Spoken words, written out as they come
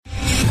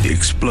The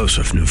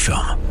explosive new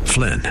film,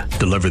 Flynn,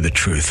 deliver the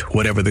truth,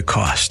 whatever the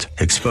cost,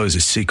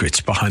 exposes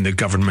secrets behind the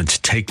government's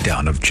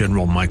takedown of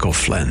General Michael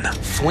Flynn.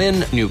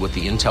 Flynn knew what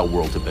the intel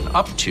world had been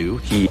up to.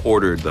 He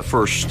ordered the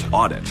first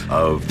audit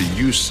of the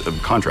use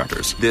of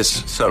contractors.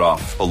 This set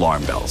off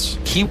alarm bells.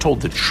 He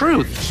told the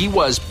truth. He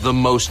was the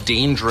most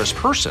dangerous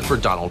person for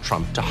Donald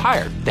Trump to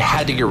hire. They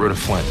had to get rid of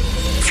Flynn.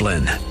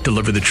 Flynn,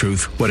 deliver the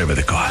truth, whatever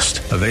the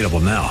cost. Available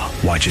now.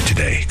 Watch it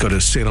today. Go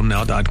to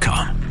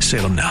salemnow.com.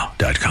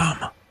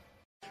 salemnow.com.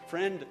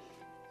 Friend,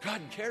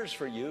 God cares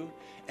for you,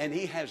 and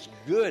He has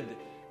good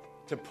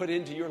to put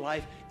into your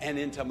life and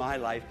into my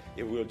life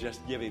if we'll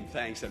just give Him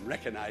thanks and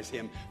recognize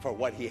Him for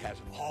what He has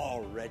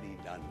already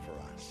done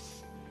for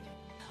us.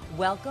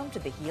 Welcome to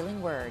the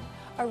Healing Word,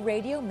 a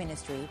radio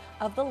ministry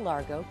of the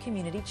Largo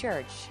Community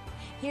Church.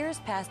 Here's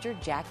Pastor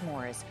Jack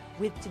Morris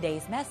with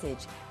today's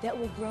message that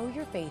will grow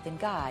your faith in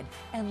God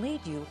and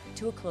lead you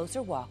to a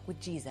closer walk with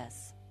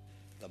Jesus.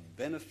 The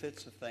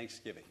benefits of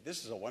Thanksgiving.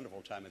 This is a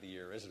wonderful time of the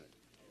year, isn't it?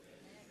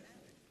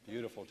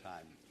 Beautiful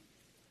time.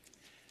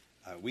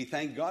 We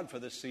thank God for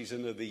this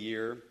season of the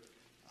year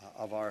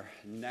of our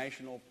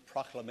national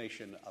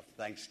proclamation of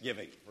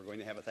Thanksgiving. We're going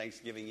to have a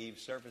Thanksgiving Eve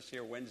service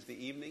here Wednesday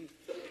evening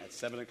at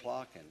 7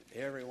 o'clock, and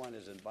everyone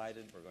is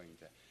invited. We're going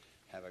to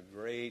have a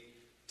great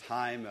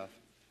time of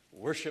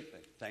worship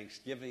and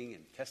thanksgiving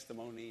and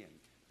testimony and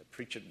the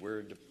preached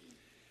word.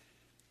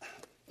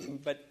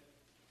 But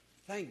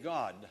thank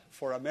God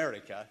for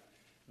America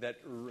that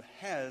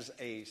has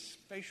a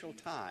special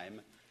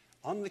time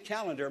on the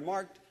calendar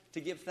marked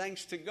to give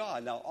thanks to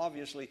God. Now,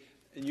 obviously,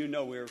 you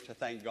know we're to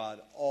thank God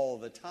all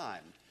the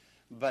time.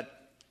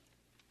 But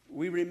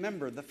we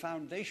remember the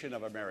foundation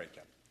of America.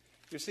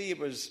 You see, it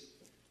was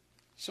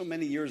so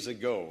many years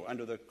ago,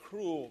 under the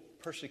cruel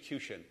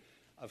persecution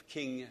of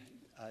King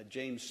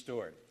James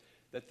Stewart,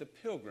 that the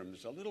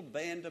Pilgrims, a little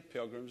band of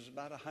Pilgrims,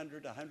 about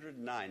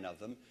 109 of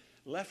them,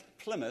 left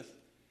Plymouth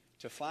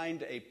to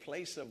find a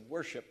place of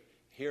worship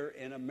here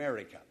in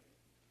America.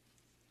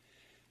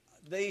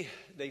 They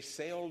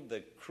sailed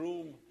the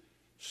cruel,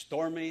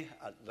 stormy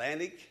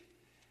Atlantic.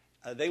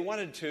 They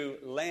wanted to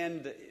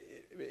land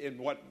in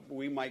what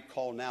we might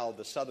call now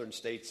the southern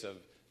states of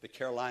the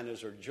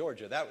Carolinas or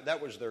Georgia.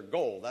 That was their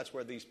goal. That's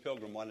where these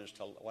pilgrims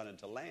wanted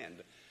to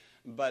land.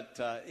 But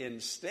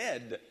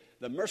instead,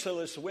 the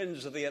merciless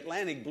winds of the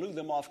Atlantic blew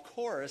them off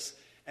course,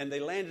 and they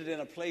landed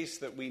in a place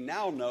that we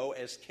now know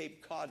as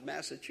Cape Cod,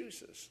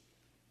 Massachusetts.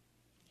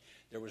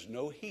 There was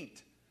no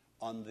heat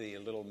on the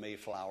little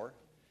Mayflower.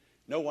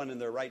 No one in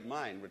their right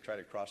mind would try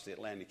to cross the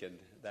Atlantic in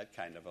that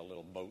kind of a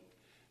little boat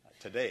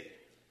today.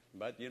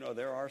 But,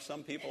 there are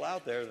some people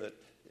out there that,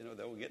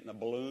 they'll get in a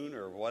balloon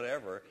or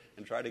whatever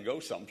and try to go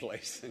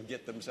someplace and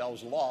get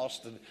themselves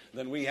lost, and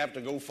then we have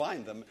to go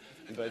find them.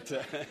 But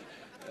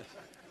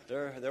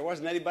there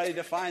wasn't anybody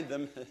to find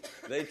them.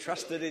 They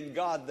trusted in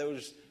God,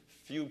 those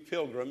few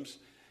pilgrims,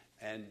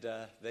 and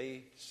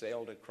they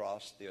sailed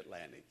across the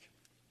Atlantic.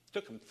 It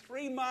took them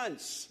 3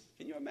 months.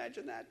 Can you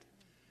imagine that?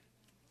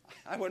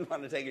 I wouldn't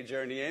want to take a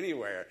journey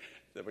anywhere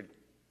that would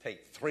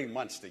take 3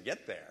 months to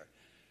get there.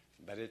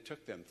 But it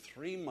took them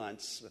 3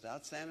 months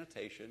without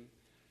sanitation,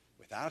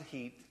 without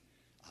heat,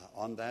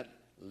 on that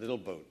little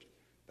boat.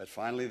 But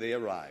finally they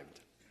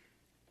arrived.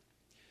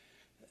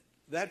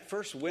 That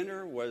first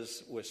winter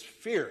was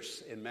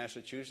fierce in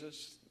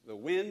Massachusetts. The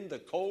wind, the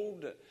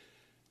cold,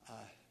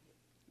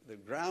 the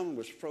ground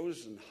was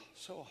frozen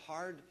so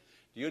hard.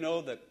 Do you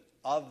know that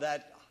of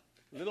that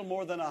little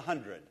more than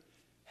 100,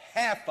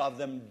 half of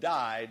them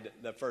died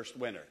the first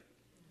winter?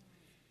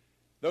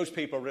 Those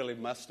people really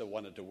must have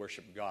wanted to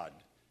worship God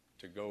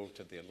to go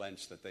to the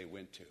lengths that they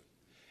went to.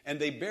 And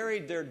they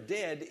buried their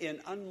dead in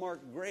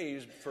unmarked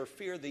graves for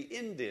fear the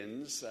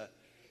Indians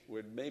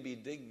would maybe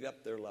dig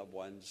up their loved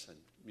ones and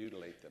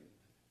mutilate them,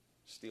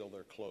 steal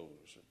their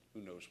clothes, and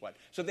who knows what.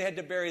 So they had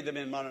to bury them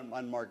in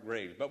unmarked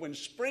graves. But when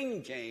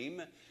spring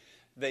came,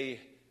 they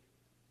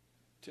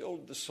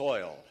tilled the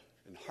soil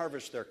and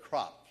harvested their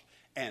crops.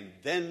 And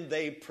then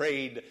they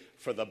prayed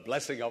for the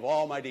blessing of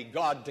Almighty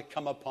God to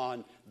come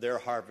upon their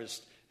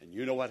harvest. And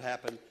you know what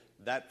happened?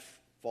 That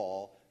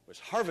fall was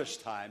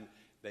harvest time.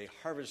 They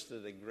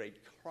harvested a great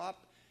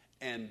crop,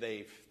 and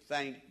they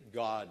thanked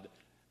God.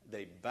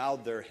 They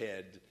bowed their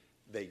head.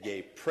 They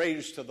gave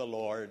praise to the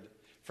Lord.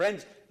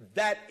 Friends,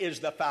 that is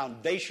the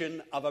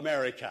foundation of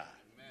America.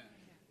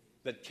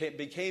 Amen. That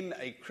became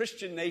a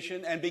Christian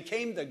nation and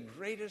became the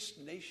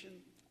greatest nation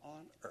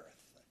on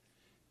earth.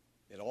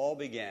 It all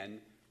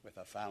began with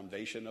a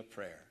foundation of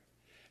prayer.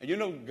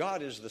 And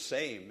God is the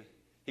same.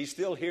 He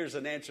still hears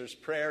and answers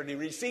prayer, and He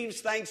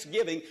receives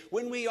thanksgiving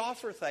when we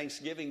offer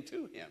thanksgiving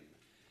to Him.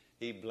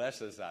 He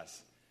blesses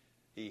us.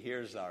 He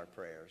hears our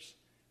prayers.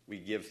 We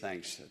give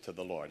thanks to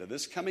the Lord. And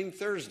this coming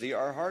Thursday,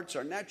 our hearts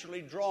are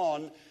naturally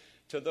drawn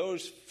to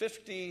those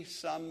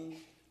 50-some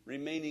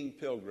remaining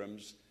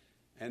pilgrims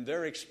and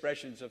their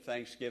expressions of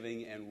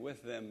thanksgiving, and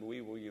with them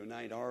we will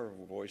unite our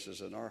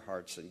voices and our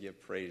hearts and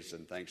give praise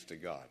and thanks to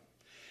God.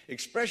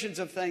 Expressions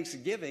of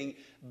thanksgiving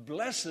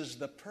blesses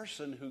the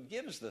person who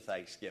gives the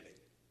thanksgiving.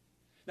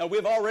 Now,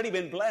 we've already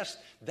been blessed.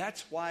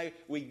 That's why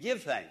we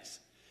give thanks.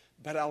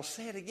 But I'll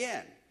say it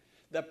again.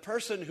 The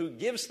person who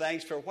gives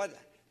thanks for what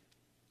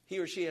he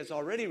or she has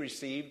already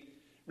received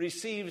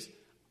receives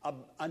a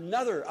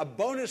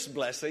bonus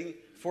blessing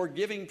for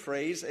giving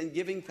praise and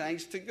giving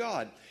thanks to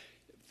God.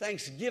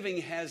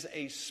 Thanksgiving has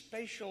a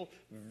special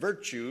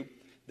virtue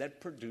that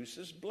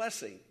produces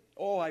blessing.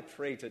 Oh, I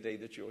pray today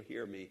that you'll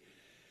hear me.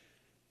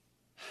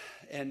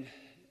 And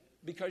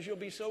because you'll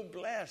be so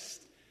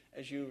blessed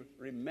as you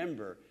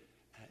remember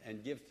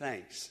and give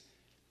thanks.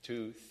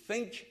 To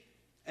think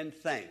and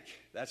thank.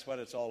 That's what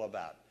it's all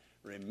about.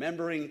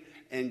 Remembering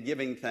and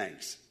giving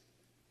thanks.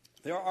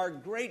 There are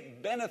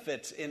great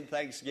benefits in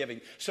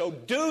Thanksgiving. So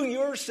do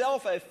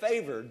yourself a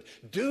favor.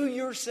 Do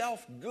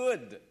yourself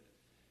good.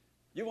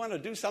 You want to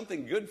do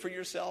something good for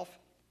yourself?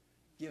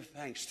 Give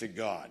thanks to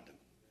God.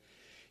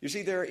 You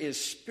see, there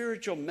is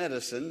spiritual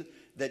medicine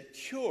that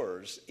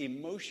cures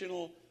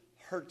emotional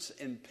hurts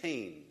and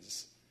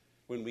pains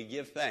when we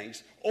give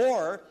thanks.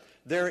 Or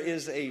there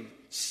is a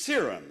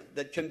serum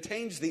that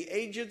contains the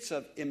agents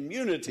of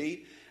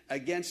immunity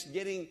against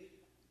getting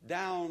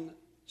down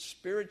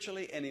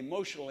spiritually and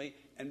emotionally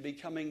and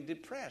becoming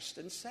depressed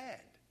and sad.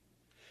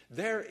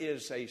 There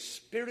is a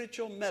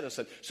spiritual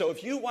medicine. So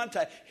if you want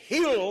to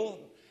heal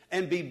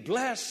and be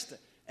blessed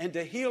and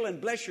to heal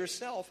and bless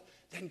yourself,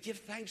 then give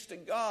thanks to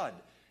God.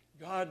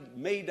 God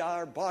made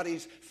our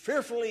bodies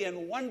fearfully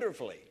and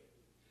wonderfully.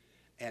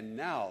 And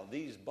now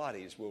these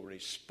bodies will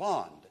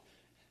respond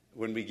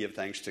when we give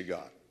thanks to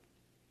God.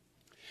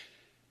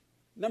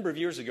 A number of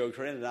years ago,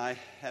 Corinne and I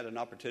had an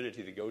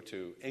opportunity to go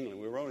to England.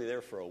 We were only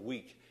there for a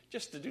week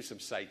just to do some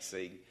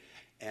sightseeing.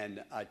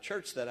 And a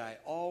church that I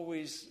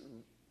always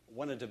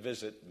wanted to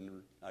visit,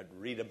 and I'd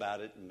read about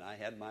it, and I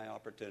had my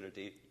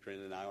opportunity,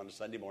 Corinne and I, on a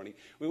Sunday morning.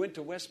 We went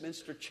to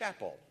Westminster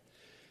Chapel.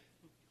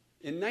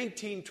 In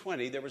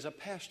 1920, there was a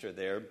pastor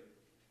there,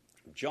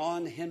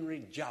 John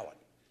Henry Jowett,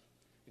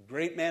 a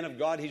great man of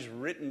God. He's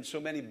written so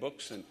many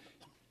books, and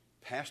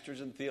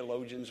pastors and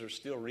theologians are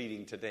still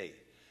reading today.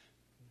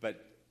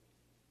 But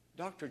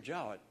Dr.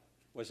 Jowett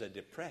was a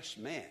depressed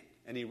man,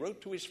 and he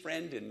wrote to his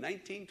friend in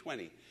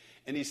 1920,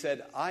 and he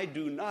said, I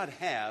do not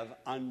have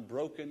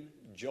unbroken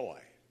joy.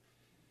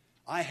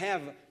 I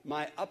have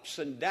my ups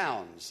and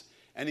downs.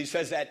 And he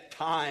says, at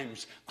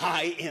times,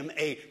 I am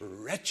a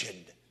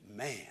wretched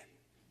man.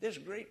 This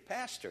great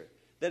pastor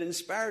that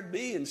inspired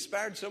me,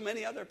 inspired so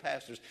many other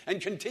pastors,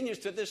 and continues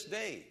to this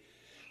day.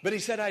 But he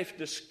said, I've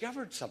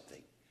discovered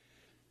something,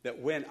 that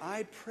when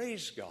I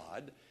praise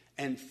God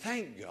and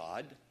thank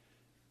God,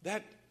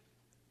 that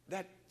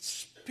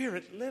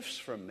spirit lifts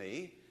from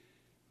me,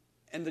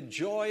 and the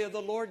joy of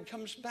the Lord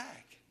comes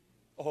back.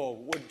 Oh,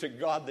 would to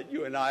God that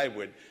you and I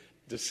would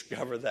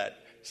discover that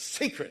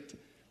secret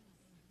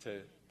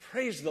to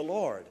praise the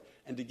Lord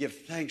and to give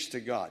thanks to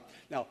God.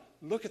 Now,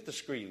 look at the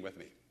screen with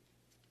me.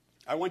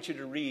 I want you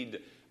to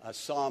read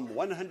Psalm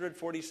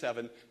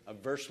 147,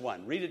 verse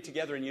 1. Read it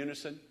together in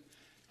unison.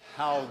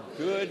 How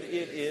good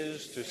it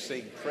is to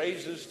sing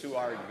praises to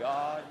our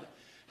God.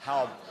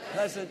 How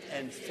pleasant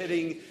and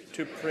fitting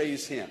to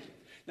praise Him.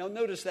 Now,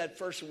 notice that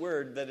first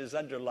word that is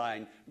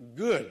underlined,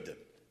 good.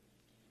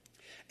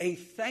 A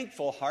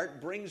thankful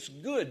heart brings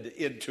good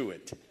into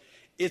it.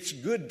 It's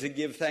good to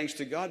give thanks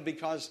to God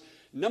because,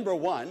 number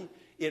one,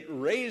 it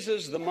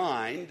raises the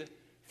mind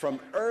from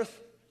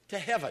earth to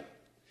heaven.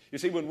 You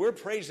see, when we're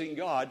praising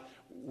God,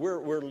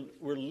 we're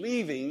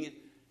leaving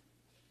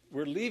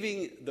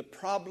the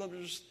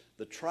problems,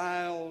 the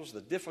trials,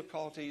 the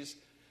difficulties.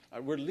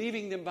 We're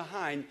leaving them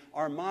behind.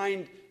 Our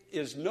mind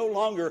is no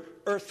longer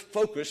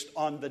earth-focused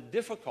on the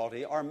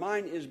difficulty. Our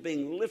mind is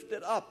being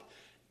lifted up,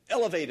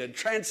 elevated,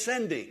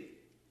 transcending.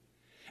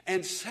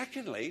 And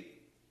secondly,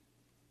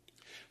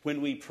 when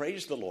we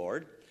praise the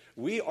Lord,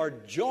 we are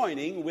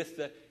joining with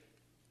the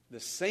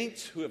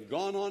saints who have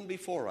gone on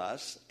before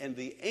us and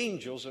the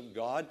angels of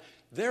God.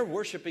 They're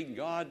worshiping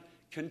God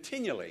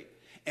continually.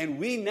 And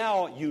we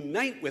now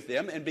unite with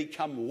them and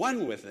become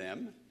one with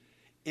them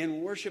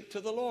in worship to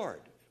the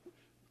Lord.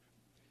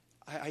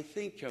 I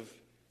think of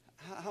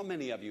how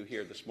many of you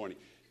here this morning,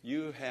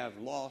 you have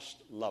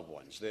lost loved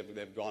ones.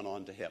 They've gone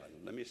on to heaven.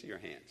 Let me see your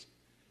hands.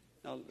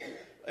 Now,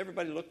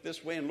 everybody look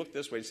this way and look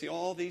this way. See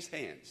all these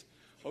hands.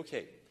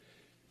 Okay.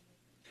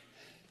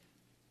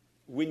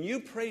 When you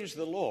praise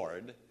the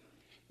Lord,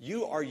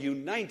 you are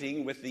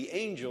uniting with the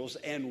angels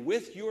and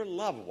with your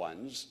loved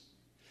ones.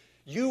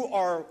 You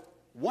are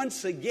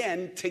once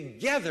again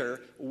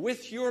together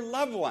with your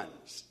loved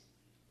ones.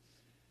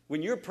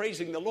 When you're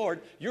praising the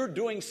Lord, you're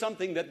doing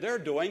something that they're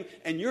doing,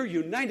 and you're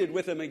united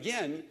with them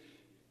again,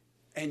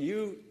 and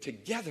you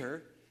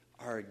together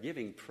are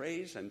giving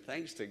praise and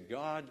thanks to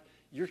God.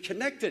 You're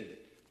connected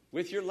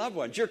with your loved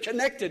ones. You're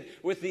connected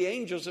with the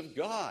angels of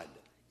God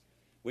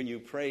when you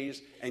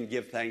praise and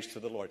give thanks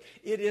to the Lord.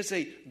 It is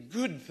a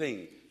good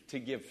thing to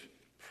give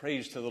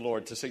praise to the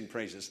Lord, to sing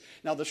praises.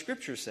 Now, the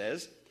Scripture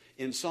says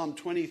in Psalm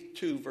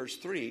 22, verse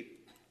 3,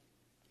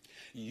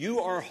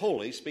 you are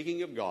holy,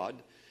 speaking of God,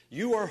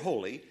 you are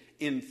holy,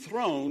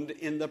 enthroned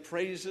in the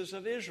praises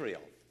of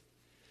Israel.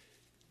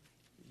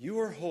 You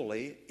are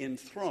holy,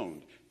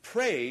 enthroned.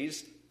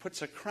 Praise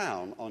puts a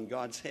crown on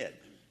God's head.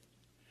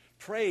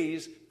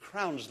 Praise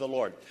crowns the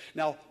Lord.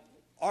 Now,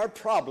 our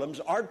problems,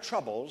 our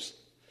troubles,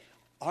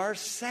 our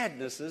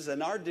sadnesses,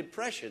 and our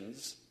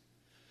depressions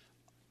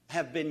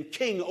have been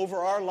king over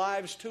our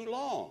lives too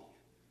long,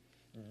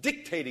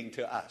 dictating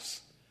to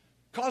us,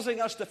 causing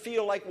us to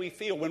feel like we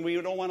feel when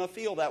we don't want to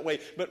feel that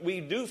way. But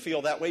we do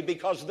feel that way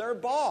because they're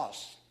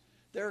boss.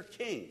 They're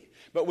king.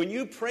 But when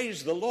you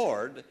praise the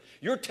Lord,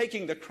 you're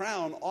taking the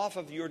crown off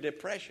of your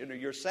depression or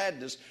your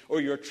sadness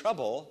or your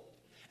trouble,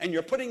 and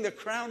you're putting the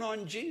crown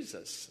on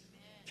Jesus,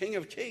 King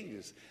of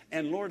Kings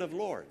and Lord of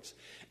Lords.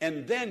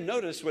 And then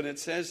notice when it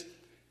says,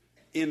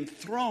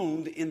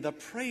 enthroned in the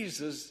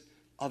praises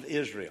of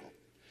Israel.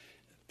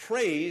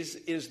 Praise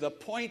is the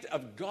point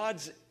of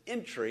God's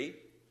entry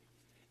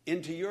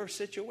into your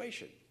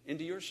situation,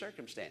 into your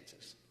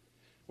circumstances.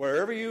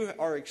 Wherever you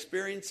are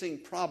experiencing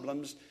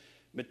problems,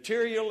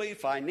 materially,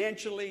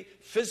 financially,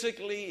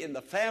 physically, in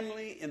the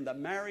family, in the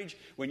marriage,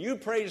 when you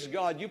praise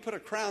God, you put a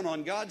crown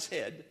on God's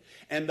head,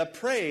 and the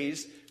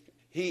praise,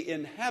 He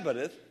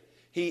inhabiteth,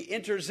 He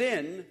enters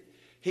in,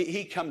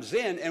 He comes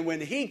in, and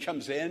when He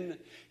comes in,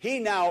 He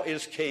now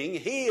is king,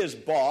 He is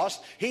boss,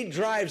 He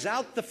drives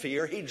out the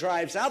fear, He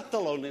drives out the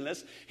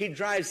loneliness, He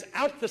drives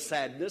out the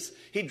sadness,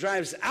 He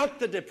drives out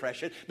the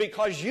depression,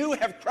 because you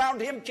have crowned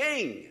Him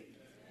king.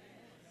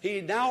 He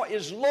now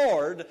is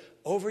Lord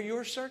over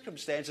your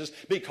circumstances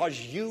because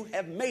you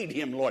have made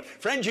Him Lord.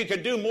 Friends, you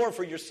can do more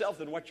for yourself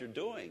than what you're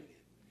doing.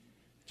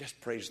 Just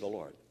praise the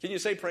Lord. Can you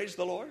say praise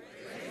the Lord?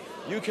 Praise the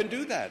Lord. You can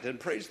do that and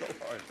praise the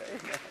Lord.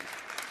 Amen.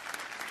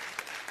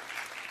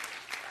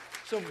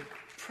 So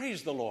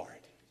praise the Lord.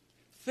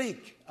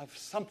 Think of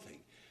something.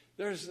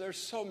 There's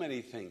so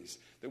many things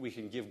that we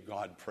can give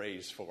God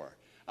praise for.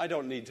 I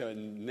don't need to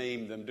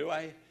name them, do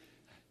I?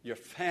 Your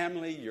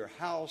family, your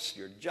house,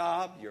 your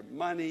job, your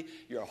money,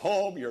 your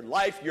home, your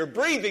life. You're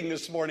breathing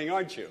this morning,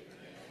 aren't you?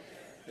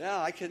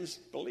 Yeah, I can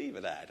believe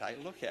that. I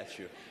look at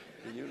you,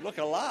 and you look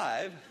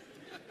alive.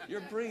 You're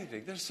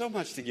breathing. There's so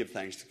much to give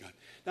thanks to God.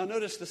 Now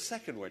notice the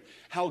second word.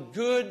 How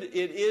good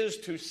it is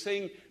to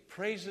sing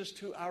praises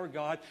to our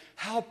God.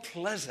 How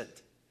pleasant.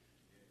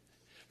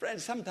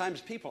 Friends,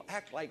 sometimes people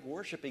act like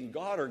worshiping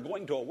God or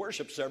going to a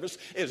worship service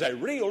is a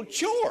real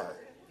chore.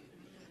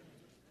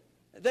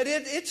 That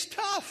it's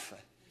tough.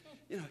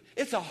 You know,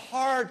 it's a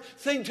hard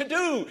thing to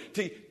do,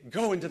 to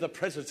go into the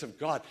presence of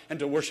God and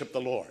to worship the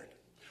Lord.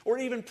 Or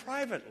even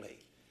privately.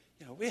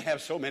 You know, we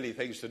have so many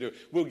things to do.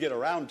 We'll get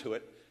around to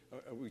it.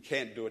 We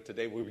can't do it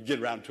today. We'll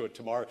get around to it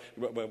tomorrow.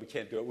 Well, we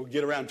can't do it. We'll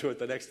get around to it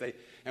the next day.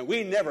 And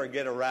we never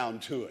get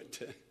around to it.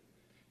 Do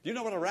you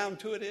know what around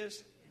to it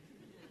is?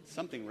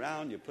 Something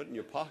round you put in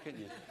your pocket,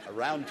 you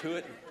around to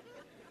it.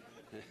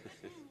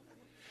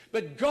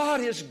 But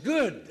God is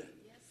good.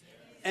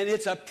 And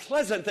it's a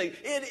pleasant thing.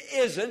 It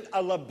isn't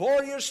a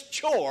laborious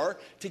chore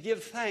to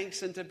give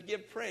thanks and to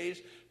give praise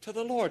to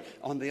the Lord.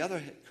 On the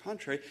other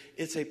contrary,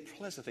 it's a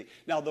pleasant thing.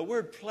 Now, the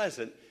word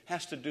pleasant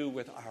has to do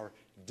with our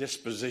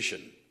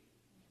disposition.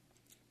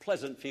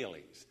 Pleasant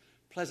feelings,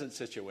 pleasant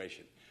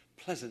situation,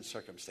 pleasant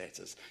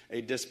circumstances,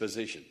 a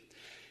disposition.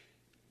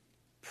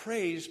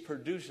 Praise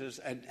produces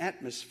an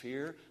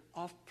atmosphere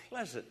of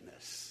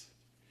pleasantness.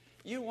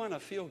 You want to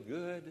feel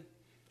good,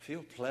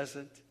 feel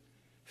pleasant,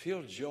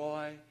 feel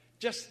joy,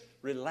 just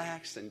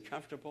relaxed and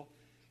comfortable.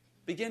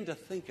 Begin to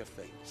think of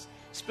things,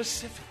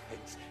 specific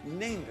things.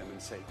 Name them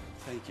and say,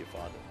 thank you,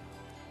 Father.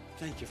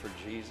 Thank you for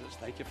Jesus.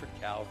 Thank you for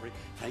Calvary.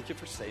 Thank you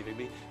for saving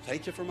me.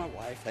 Thank you for my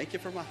wife. Thank you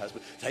for my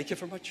husband. Thank you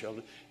for my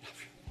children.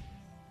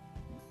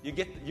 You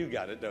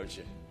got it, don't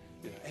you?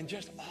 And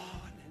just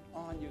on and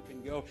on you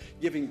can go,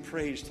 giving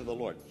praise to the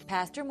Lord.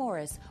 Pastor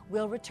Morris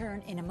will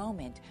return in a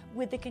moment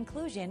with the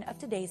conclusion of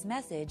today's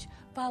message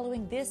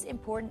following this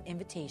important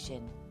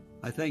invitation.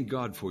 I thank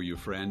God for you,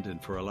 friend,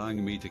 and for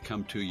allowing me to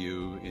come to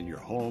you in your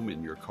home,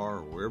 in your car,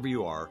 wherever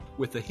you are,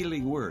 with the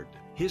healing word.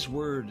 His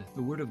word,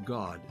 the word of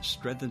God,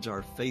 strengthens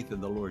our faith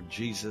in the Lord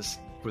Jesus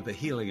for the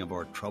healing of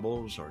our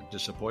troubles, our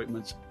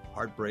disappointments,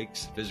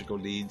 heartbreaks, physical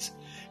needs.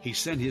 He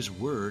sent His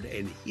word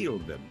and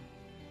healed them.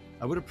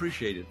 I would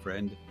appreciate it,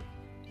 friend.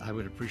 I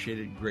would appreciate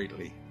it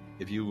greatly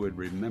if you would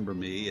remember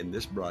me in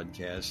this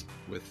broadcast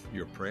with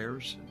your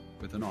prayers,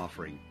 with an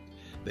offering.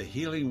 The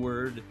healing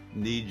word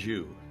needs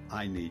you.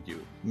 I need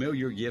you. Mail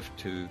your gift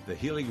to The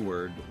Healing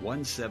Word,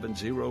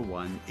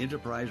 1701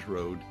 Enterprise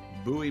Road,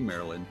 Bowie,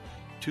 Maryland,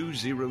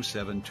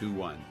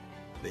 20721.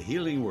 The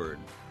Healing Word,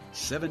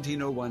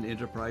 1701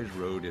 Enterprise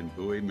Road in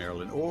Bowie,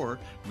 Maryland. Or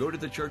go to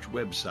the church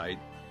website,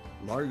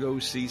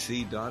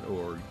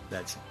 largocc.org.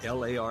 That's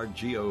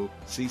largocc.org.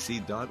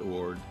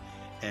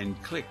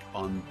 And click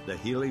on The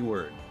Healing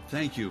Word.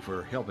 Thank you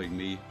for helping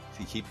me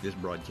to keep this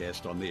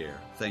broadcast on the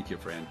air. Thank you,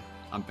 friend.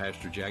 I'm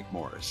Pastor Jack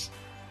Morris.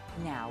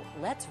 Now,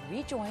 let's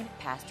rejoin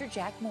Pastor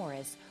Jack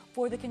Morris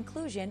for the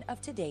conclusion of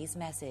today's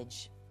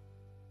message.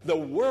 The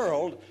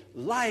world,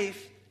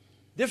 life,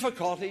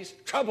 difficulties,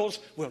 troubles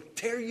will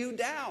tear you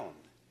down.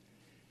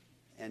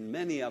 And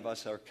many of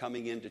us are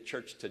coming into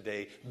church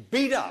today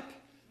beat up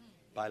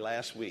by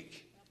last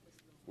week.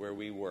 where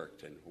we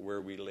worked and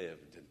where we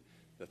lived and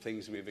the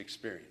things we've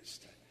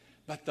experienced.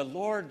 But the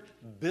Lord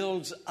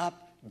builds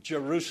up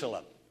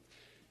Jerusalem.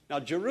 Now,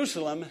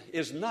 Jerusalem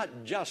is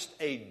not just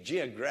a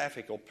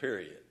geographical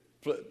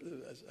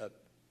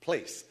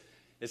place.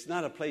 It's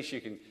not a place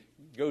you can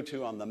go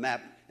to on the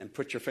map and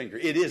put your finger.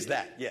 It is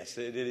that. Yes,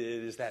 it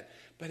is that.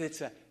 But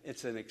it's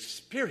an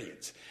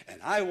experience. And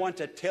I want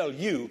to tell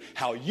you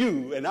how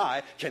you and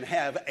I can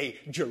have a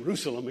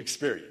Jerusalem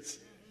experience.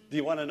 Do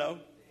you want to know?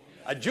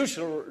 A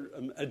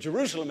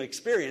Jerusalem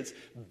experience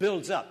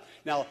builds up.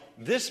 Now,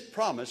 this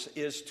promise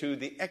is to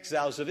the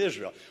exiles of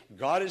Israel.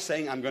 God is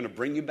saying, I'm going to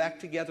bring you back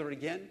together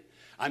again.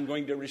 I'm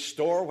going to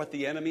restore what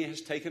the enemy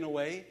has taken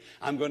away.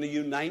 I'm going to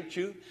unite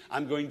you.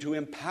 I'm going to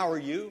empower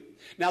you.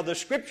 Now, the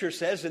scripture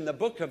says in the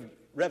book of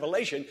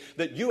Revelation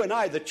that you and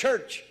I, the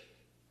church,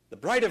 the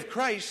bride of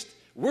Christ,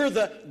 we're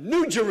the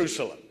new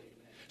Jerusalem.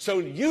 So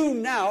you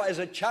now, as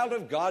a child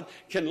of God,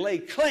 can lay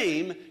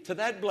claim to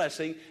that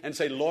blessing and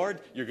say, Lord,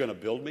 you're going to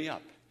build me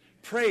up.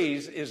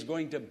 Praise is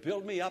going to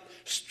build me up,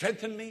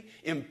 strengthen me,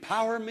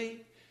 empower me,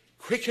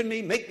 quicken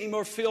me, make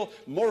me feel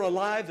more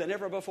alive than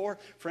ever before.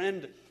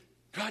 Friend,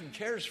 God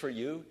cares for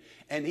you,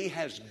 and He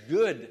has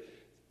good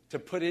to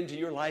put into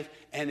your life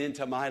and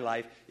into my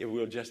life if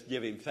we'll just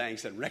give Him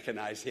thanks and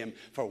recognize Him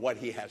for what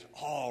He has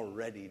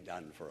already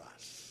done for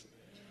us.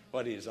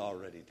 What He has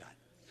already done.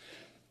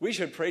 We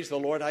should praise the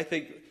Lord. I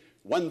think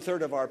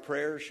 1/3 of our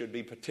prayers should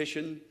be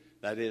petition,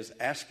 that is,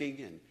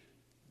 asking and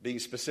being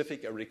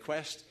specific, a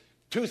request.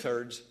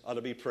 2/3 ought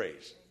to be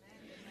praise.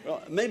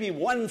 Well, maybe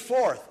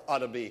 1/4 ought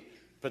to be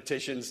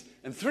petitions,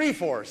 and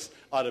 3/4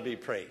 ought to be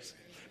praise.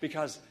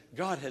 Because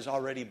God has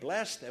already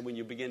blessed, and when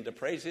you begin to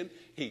praise Him,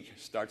 He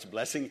starts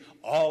blessing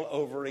all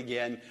over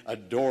again,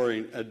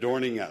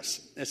 adorning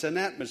us. It's an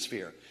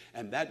atmosphere,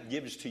 and that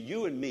gives to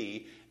you and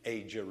me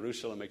a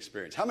Jerusalem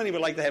experience. How many would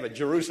like to have a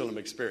Jerusalem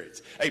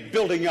experience? A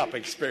building up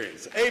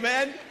experience.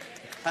 Amen?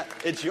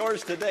 It's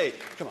yours today.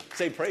 Come on,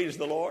 say praise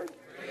the Lord.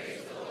 Praise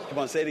the Lord. Come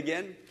on, say it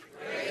again.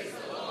 Praise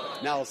the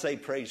Lord. Now say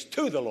praise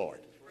to the Lord.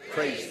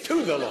 Praise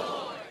to the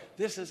Lord.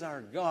 This is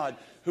our God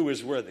who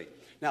is worthy.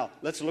 Now,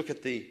 let's look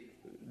at the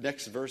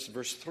next verse,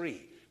 verse 3.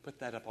 Put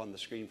that up on the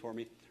screen for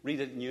me.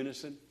 Read it in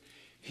unison.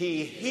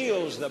 He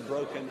heals the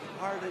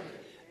brokenhearted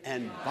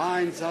and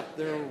binds up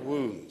their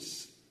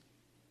wounds.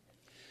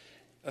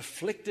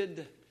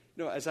 Afflicted,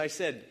 as I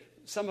said,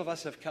 some of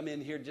us have come in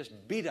here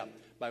just beat up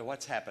by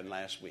what's happened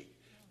last week.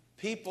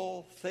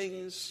 People,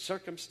 things,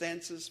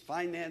 circumstances,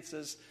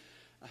 finances,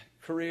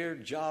 career,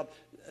 job,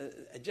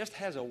 it just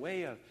has a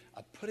way of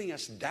putting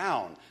us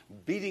down,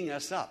 beating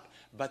us up.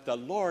 But the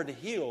Lord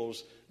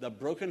heals the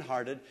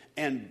brokenhearted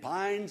and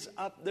binds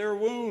up their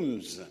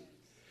wounds.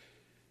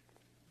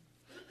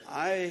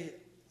 I'm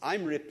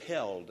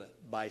repelled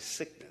by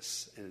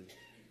sickness and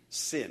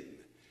sin.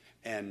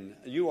 And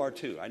you are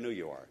too. I know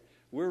you are.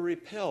 We're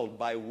repelled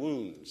by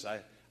wounds.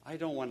 I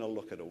don't want to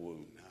look at a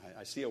wound.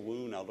 I see a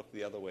wound, I'll look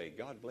the other way.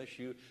 God bless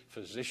you,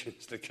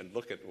 physicians that can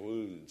look at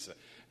wounds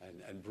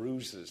and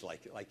bruises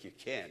like you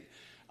can.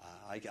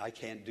 I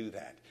can't do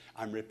that.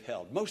 I'm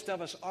repelled. Most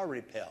of us are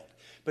repelled.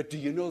 But do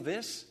you know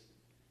this?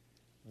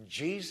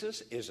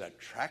 Jesus is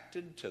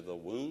attracted to the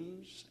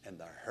wounds and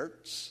the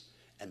hurts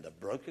and the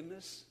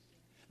brokenness.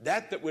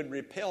 That would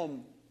repel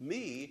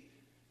me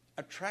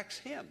attracts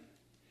Him.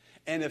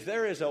 And if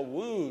there is a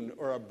wound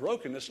or a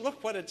brokenness,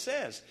 look what it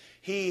says.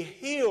 He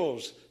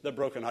heals the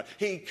brokenhearted.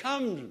 He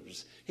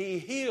comes. He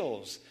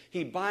heals.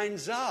 He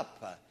binds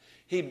up.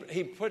 He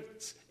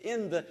puts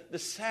in the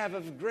salve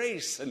of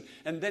grace.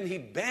 And then He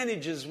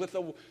bandages with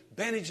the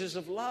bandages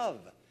of love.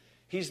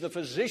 He's the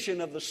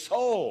physician of the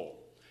soul.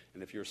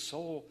 And if your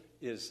soul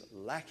is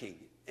lacking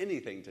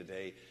anything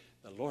today,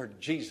 the Lord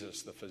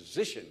Jesus, the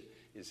physician,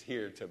 is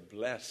here to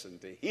bless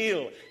and to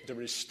heal, to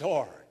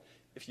restore.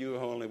 If you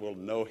only will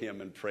know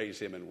Him and praise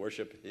Him and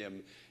worship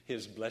Him,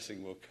 His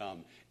blessing will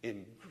come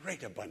in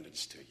great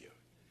abundance to you.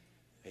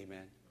 Amen.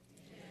 Amen.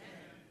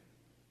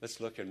 Let's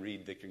look and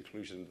read the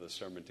conclusion of the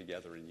sermon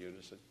together in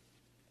unison.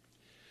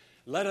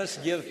 Let us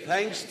give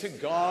thanks to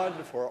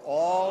God for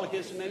all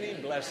His many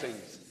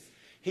blessings.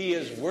 He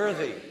is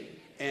worthy,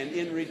 and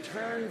in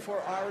return for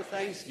our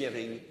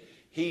thanksgiving,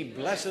 He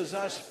blesses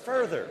us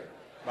further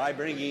by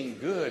bringing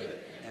good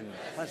and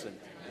pleasant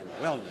and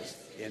wellness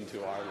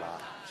into our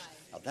lives.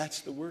 Now,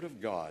 that's the Word of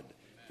God.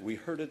 We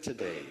heard it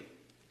today.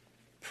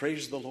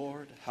 Praise the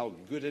Lord. How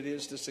good it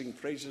is to sing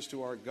praises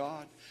to our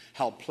God.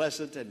 How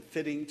pleasant and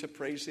fitting to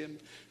praise Him.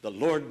 The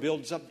Lord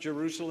builds up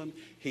Jerusalem.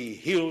 He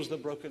heals the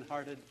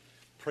brokenhearted.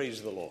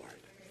 Praise the Lord.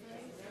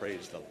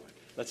 Praise the Lord.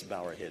 Let's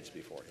bow our heads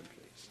before Him,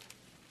 please.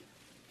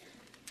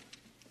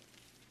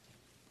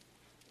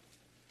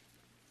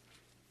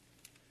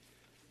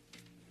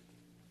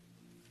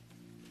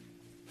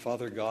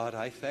 Father God,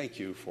 I thank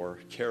You for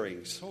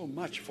caring so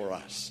much for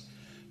us.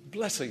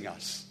 Blessing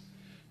us.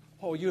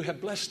 Oh, You have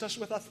blessed us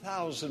with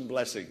 1,000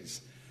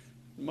 blessings.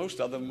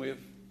 Most of them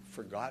we've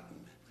forgotten.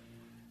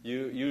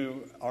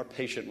 You are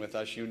patient with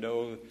us. You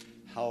know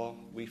how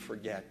we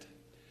forget.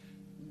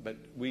 But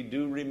we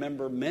do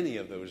remember many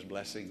of those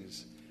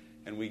blessings.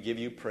 And we give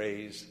you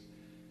praise,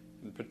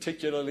 and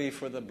particularly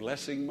for the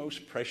blessing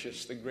most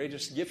precious, the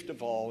greatest gift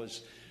of all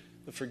is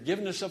the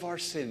forgiveness of our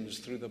sins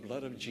through the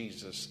blood of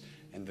Jesus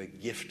and the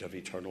gift of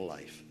eternal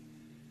life.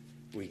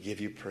 We give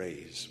you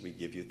praise. We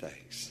give you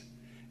thanks.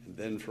 And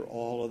then for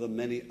all of the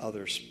many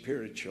other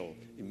spiritual,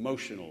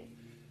 emotional,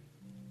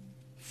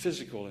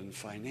 physical, and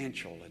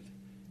financial and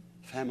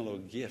familial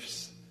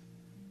gifts,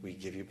 we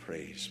give you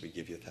praise. We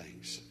give you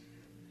thanks.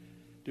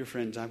 Dear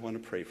friends, I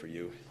want to pray for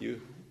you.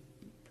 You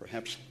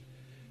perhaps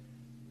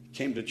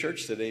came to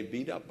church today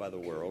beat up by the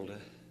world,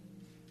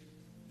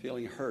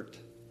 feeling hurt,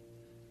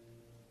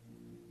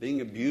 being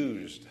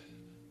abused.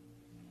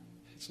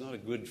 It's not a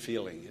good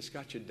feeling. It's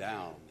got you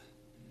down.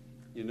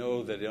 You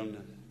know that on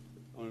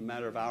a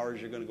matter of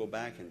hours you're going to go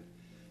back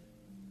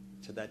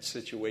to that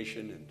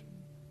situation and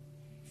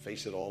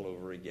face it all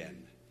over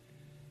again.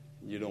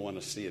 You don't want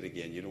to see it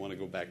again. You don't want to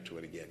go back to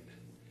it again.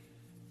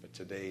 But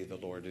today the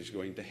Lord is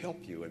going to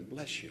help you and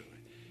bless you.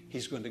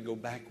 He's going to go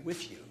back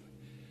with you.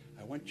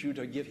 I want you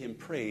to give him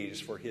praise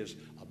for his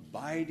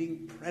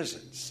abiding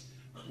presence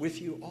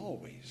with you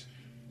always.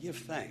 Give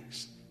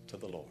thanks to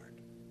the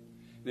Lord.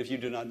 And if you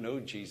do not know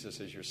Jesus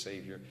as your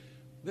Savior,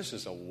 this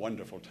is a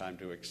wonderful time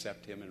to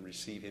accept him and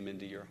receive him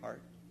into your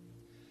heart.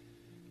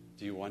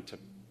 Do you want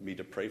me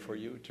to pray for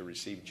you to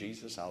receive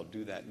Jesus? I'll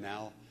do that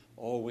now.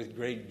 Oh, with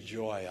great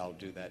joy, I'll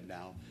do that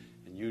now.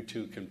 And you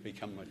too can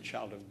become a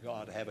child of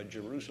God, have a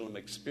Jerusalem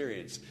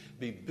experience,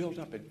 be built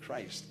up in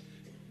Christ.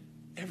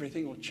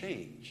 Everything will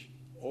change.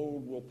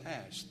 Old will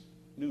pass.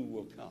 New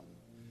will come.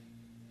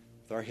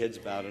 With our heads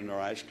bowed and our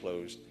eyes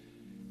closed,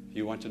 if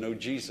you want to know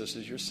Jesus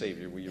as your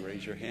Savior, will you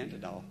raise your hand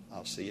and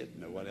I'll see it?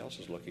 No one else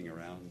is looking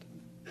around.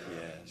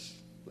 Yes.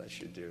 Bless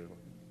you, dear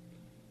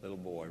little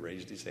boy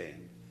raised his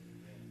hand.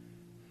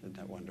 Isn't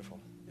that wonderful?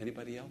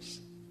 Anybody else?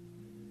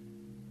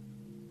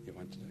 You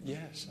want to know?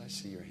 Yes, I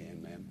see your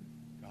hand, ma'am.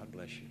 God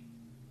bless you.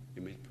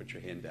 You may put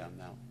your hand down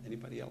now.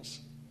 Anybody else?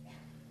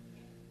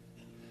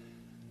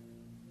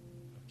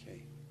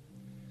 Okay.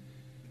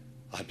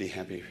 I'd be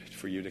happy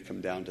for you to come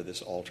down to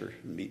this altar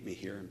and meet me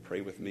here and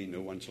pray with me.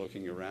 No one's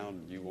looking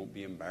around. You won't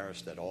be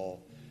embarrassed at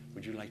all.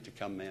 Would you like to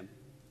come, ma'am?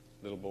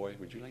 Little boy,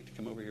 would you like to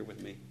come over here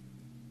with me?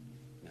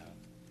 No,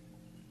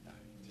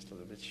 just a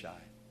little bit shy.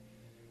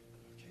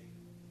 Okay.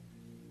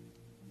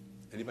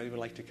 Anybody would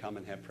like to come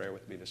and have prayer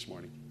with me this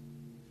morning?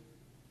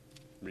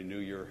 Renew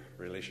your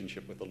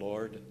relationship with the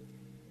Lord,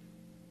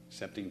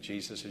 accepting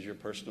Jesus as your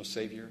personal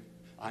Savior.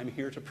 I'm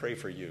here to pray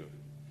for you.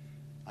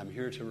 I'm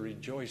here to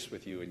rejoice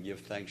with you and give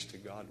thanks to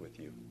God with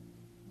you.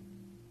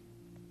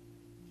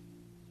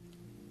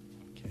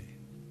 Okay.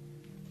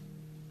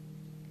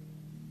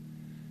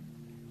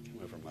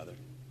 Come over, Mother.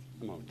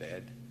 Come on,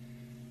 Dad.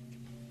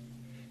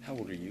 How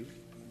old are you?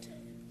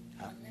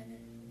 Huh?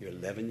 You're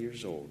 11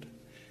 years old.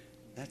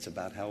 That's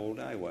about how old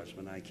I was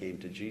when I came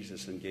to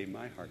Jesus and gave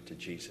my heart to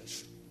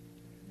Jesus.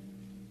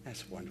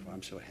 That's wonderful.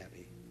 I'm so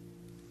happy.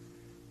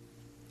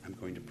 I'm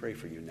going to pray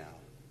for you now.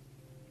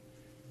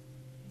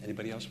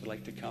 Anybody else would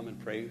like to come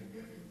and pray?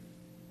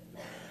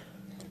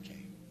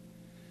 Okay.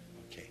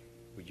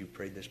 Would you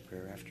pray this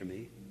prayer after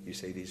me? You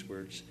say these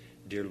words.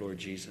 Dear Lord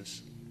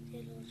Jesus,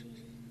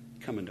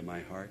 come into my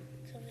heart.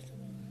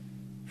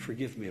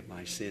 Forgive me of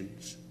my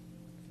sins.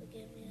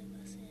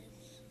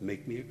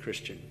 Make me a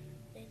Christian.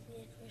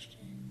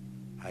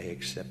 I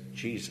accept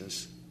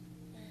Jesus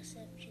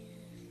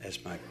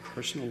as my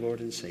personal Lord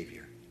and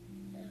Savior.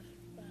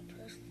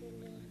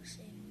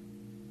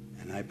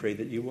 And I pray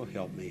that you will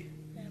help me,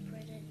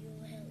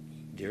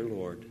 dear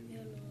Lord,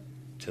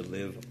 to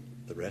live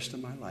the rest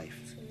of my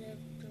life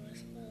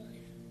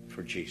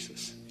for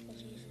Jesus.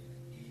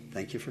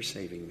 Thank you for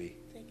saving me.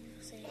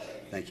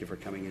 Thank you for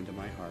coming into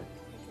my heart.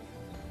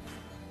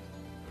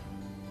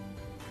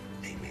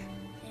 Amen.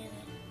 Amen.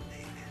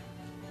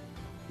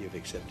 You've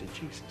accepted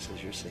Jesus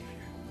as your Savior.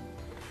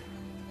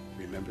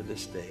 Remember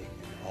this day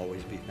and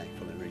always be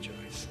thankful and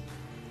rejoice.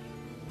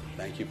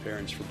 Thank you,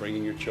 parents, for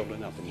bringing your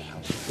children up in the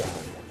house of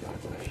God. God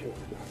bless you.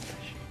 God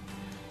bless you.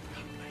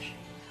 God bless you.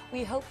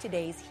 We hope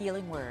today's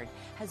healing word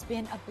has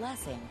been a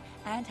blessing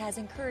and has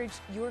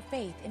encouraged your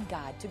faith in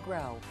God to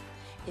grow.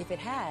 If it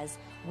has,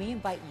 we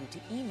invite you to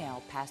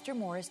email Pastor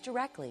Morris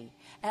directly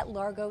at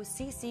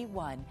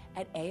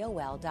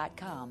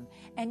largocc1@aol.com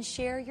and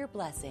share your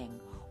blessing,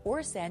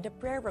 or send a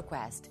prayer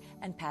request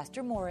and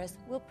Pastor Morris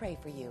will pray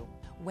for you.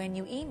 When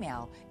you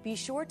email, be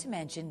sure to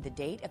mention the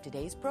date of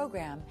today's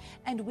program,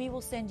 and we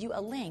will send you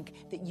a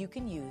link that you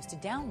can use to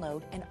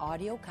download an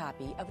audio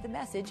copy of the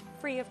message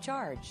free of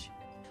charge.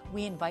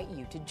 We invite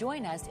you to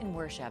join us in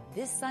worship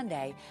this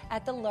Sunday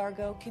at the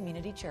Largo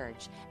Community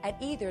Church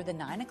at either the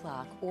 9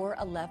 o'clock or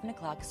 11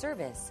 o'clock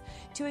service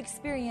to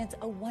experience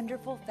a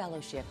wonderful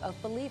fellowship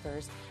of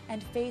believers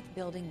and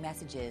faith-building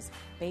messages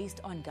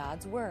based on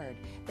God's Word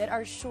that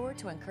are sure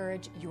to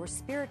encourage your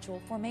spiritual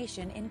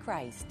formation in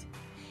Christ.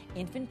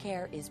 Infant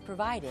care is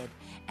provided,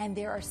 and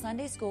there are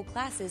Sunday school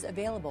classes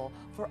available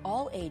for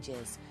all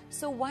ages,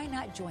 so why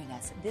not join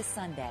us this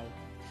Sunday?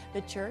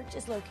 The church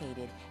is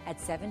located at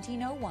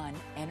 1701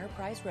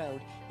 Enterprise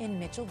Road in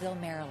Mitchellville,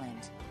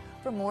 Maryland.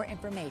 For more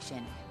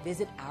information,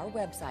 visit our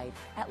website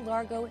at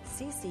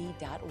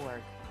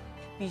largocc.org.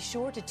 Be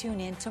sure to tune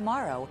in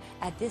tomorrow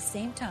at this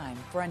same time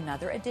for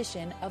another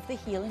edition of the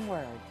Healing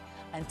Word.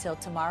 Until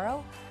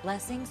tomorrow,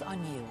 blessings on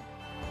you.